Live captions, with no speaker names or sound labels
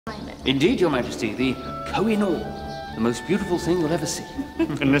Indeed, Your Majesty, the Koh-i-Noor, the most beautiful thing you'll ever see.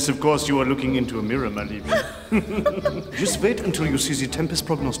 Unless, of course, you are looking into a mirror, my liege. Just wait until you see the Tempest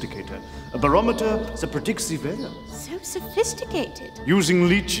Prognosticator, a barometer that predicts the weather. So sophisticated. Using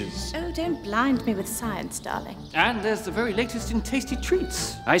leeches. Oh, don't blind me with science, darling. And there's the very latest in tasty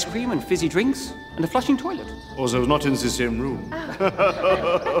treats. Ice cream and fizzy drinks, and a flushing toilet. Although not in the same room.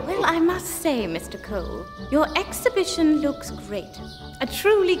 Well, I must say, Mr. Cole, your exhibition looks great. A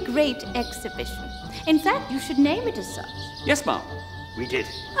truly great exhibition. In fact, you should name it as such. Yes, ma'am. We did.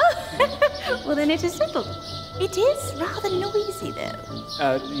 Oh, well, then it is settled. It is rather noisy,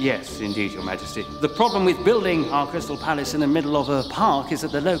 though. Yes, indeed, Your Majesty. The problem with building our Crystal Palace in the middle of a park is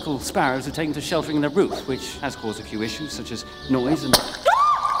that the local sparrows are taken to sheltering in the roof, which has caused a few issues, such as noise and...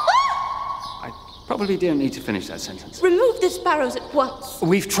 I probably don't need to finish that sentence. Remove the sparrows at once.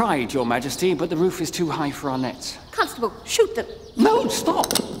 We've tried, Your Majesty, but the roof is too high for our nets. Constable, shoot them. No, stop!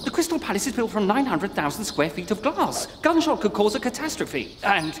 The Crystal Palace is built from 900,000 square feet of glass. Gunshot could cause a catastrophe.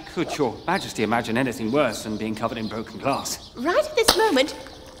 And could Your Majesty imagine anything worse than being covered in broken glass? Right at this moment,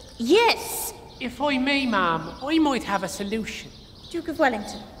 yes. If I may, ma'am, I might have a solution. Duke of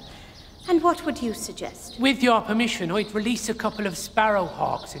Wellington. And what would you suggest? With your permission, I'd release a couple of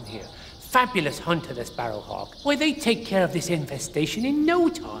sparrowhawks in here. Fabulous hunter, the sparrowhawk. Why, they take care of this infestation in no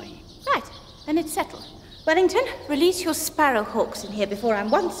time. Right, then it's settled. Wellington, release your sparrowhawks in here before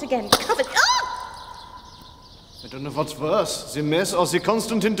I'm once again covered. Oh! I don't know what's worse, the mess or the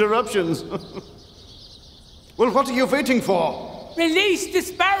constant interruptions. Well, what are you waiting for? Release the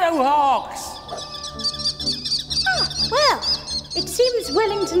sparrowhawks! Ah, well, it seems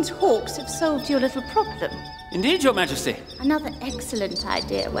Wellington's hawks have solved your little problem. Indeed, Your Majesty. Another excellent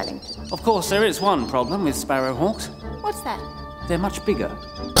idea, Wellington. Of course, there is one problem with sparrowhawks. What's that? They're much bigger.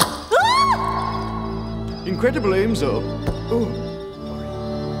 Ah! Incredible aim, though. Oh.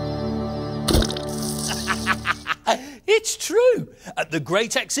 It's true. At the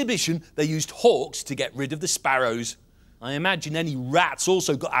Great Exhibition, they used hawks to get rid of the sparrows. I imagine any rats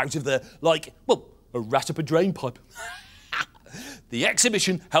also got out of there, like, well, a rat up a drain pipe. The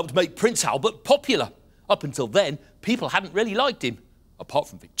exhibition helped make Prince Albert popular. Up until then, people hadn't really liked him. Apart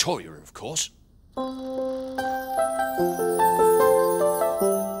from Victoria, of course.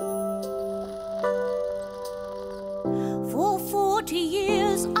 For 40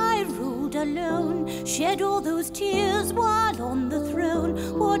 years I ruled alone, shed all those tears while on the throne.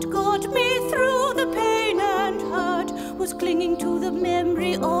 What got me through the pain and hurt was clinging to the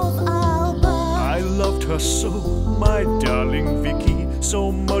memory of Albert. I loved her so, my darling Vicky.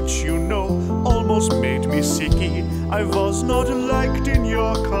 So much, you know, almost made me sicky. I was not liked in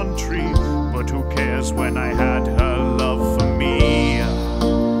your country, but who cares when I had her love for me?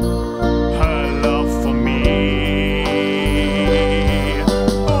 Her love for me.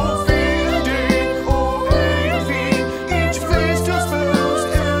 Oh, field day, oh, A-V, each place just spells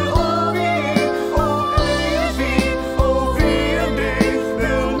L-O-V. Oh, A-V, oh, field day,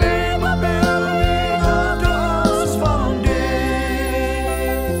 they'll name a building after us one day.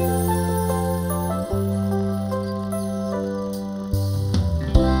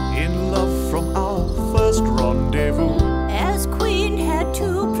 In love from our first rendezvous, As Queen had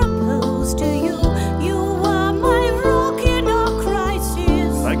to propose to you, you were my rock in a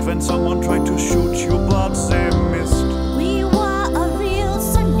crisis. like when someone tried to shoot you but they missed. We were a real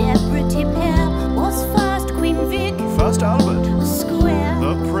celebrity pair. Was first Queen Vic, First Albert, square.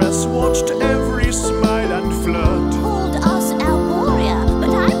 the press watched every smile and flirt. Called us Alboria, but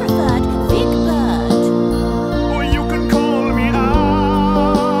I preferred Vic Bird. Or you can call me Al.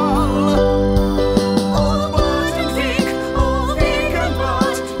 Oh, Bert and Vic, oh, Vic and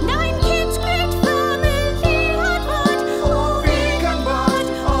Bert. 9 kids, great family had Bert. Oh, Vic and Bert,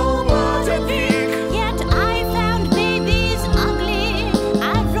 oh, Bert and Vic. Yet I found babies ugly,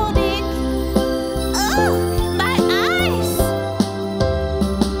 ironic. Oh, my eyes!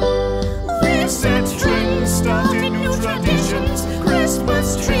 We set trends, started new traditions. Christmas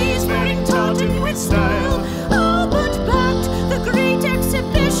trees wearing tartan with style, Albert backed the Great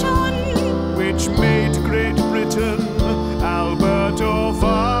Exhibition. which made Great Britain Albert of At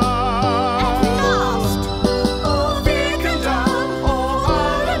Al. last, Oh, Vic and Al, oh,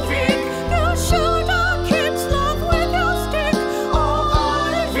 Al and Vic. you showed our kids love with your stick. Oh,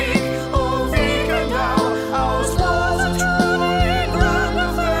 Al and Vic, oh, Vic and Al. Ours was a truly grand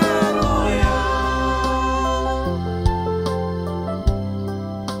affair, oh, yeah.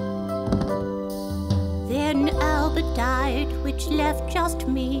 Then Albert died, which left just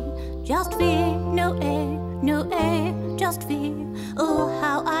me. Just V, no A, no A, just V. Oh,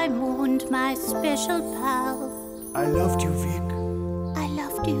 how I mourned my special pal. I loved you, Vic. I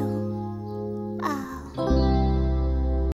love still.